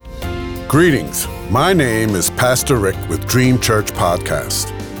Greetings. My name is Pastor Rick with Dream Church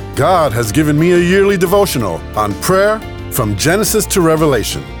Podcast. God has given me a yearly devotional on prayer from Genesis to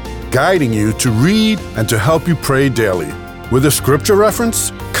Revelation, guiding you to read and to help you pray daily, with a scripture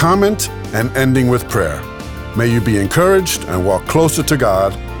reference, comment, and ending with prayer. May you be encouraged and walk closer to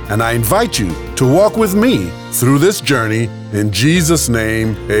God, and I invite you to walk with me through this journey. In Jesus'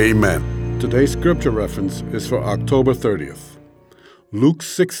 name, amen. Today's scripture reference is for October 30th. Luke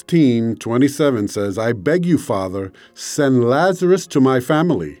 16:27 says, I beg you, Father, send Lazarus to my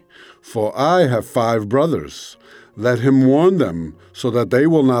family, for I have 5 brothers. Let him warn them, so that they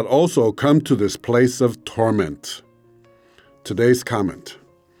will not also come to this place of torment. Today's comment.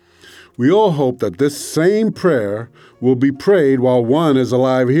 We all hope that this same prayer will be prayed while one is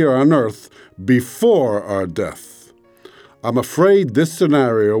alive here on earth before our death. I'm afraid this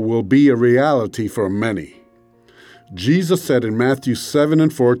scenario will be a reality for many. Jesus said in Matthew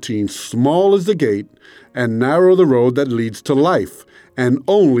 7:14, small is the gate and narrow the road that leads to life, and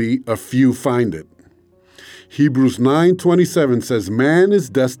only a few find it. Hebrews 9:27 says, man is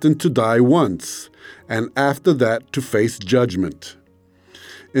destined to die once, and after that to face judgment.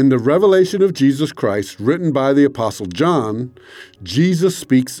 In the revelation of Jesus Christ, written by the Apostle John, Jesus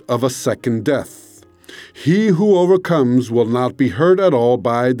speaks of a second death. He who overcomes will not be hurt at all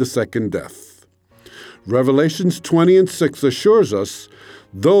by the second death. Revelations 20:6 assures us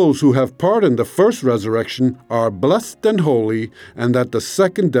those who have part in the first resurrection are blessed and holy, and that the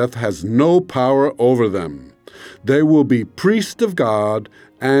second death has no power over them. They will be priests of God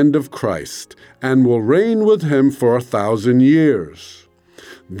and of Christ, and will reign with him for 1,000 years.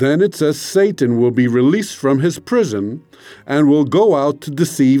 Then it says Satan will be released from his prison and will go out to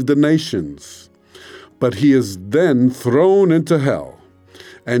deceive the nations. But he is then thrown into hell,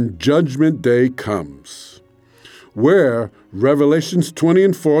 and Judgment Day comes, where Revelations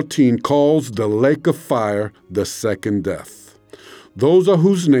 20:14 calls the lake of fire the second death. Those are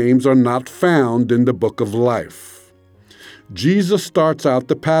whose names are not found in the book of life. Jesus starts out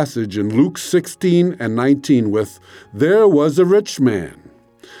the passage in Luke 16:19 with, there was a rich man.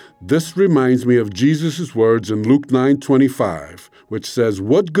 This reminds me of Jesus' words in Luke 9:25, which says,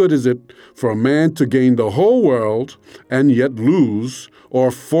 what good is it for a man to gain the whole world and yet lose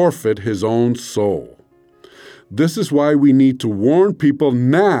or forfeit his own soul? This is why we need to warn people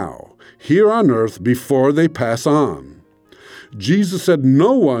now, here on earth, before they pass on. Jesus said,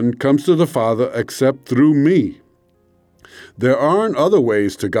 no one comes to the Father except through me. There aren't other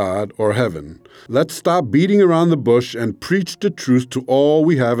ways to God or heaven. Let's stop beating around the bush and preach the truth to all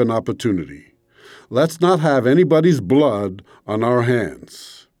we have an opportunity. Let's not have anybody's blood on our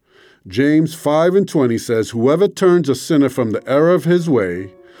hands. James 5:20 says, whoever turns a sinner from the error of his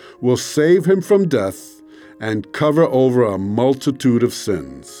way will save him from death and cover over a multitude of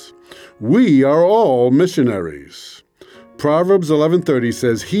sins. We are all missionaries. Proverbs 11:30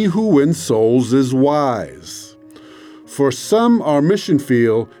 says, he who wins souls is wise. For some, our mission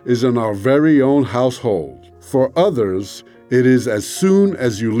field is in our very own household. For others, it is as soon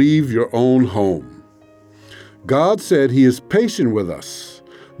as you leave your own home. God said he is patient with us,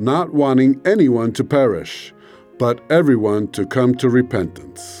 not wanting anyone to perish, but everyone to come to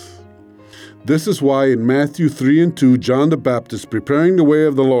repentance. This is why in Matthew 3:2, John the Baptist, preparing the way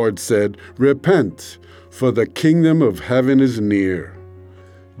of the Lord, said, repent, for the kingdom of heaven is near.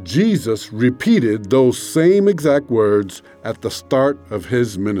 Jesus repeated those same exact words at the start of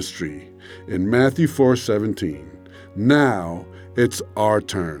his ministry in Matthew 4:17. Now it's our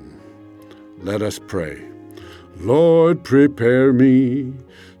turn. Let us pray. Lord, prepare me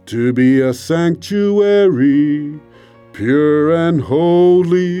to be a sanctuary, pure and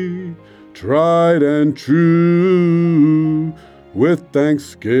holy, tried and true. With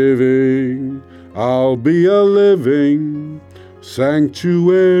thanksgiving, I'll be a living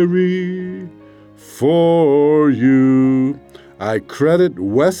sanctuary for you. I credit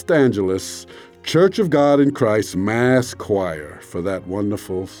West Angeles Church of God in Christ Mass Choir for that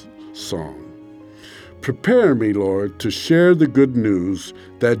wonderful song. Prepare me, Lord, to share the good news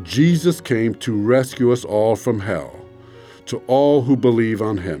that Jesus came to rescue us all from hell, to all who believe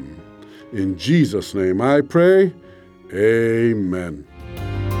on him. In Jesus' name I pray, amen.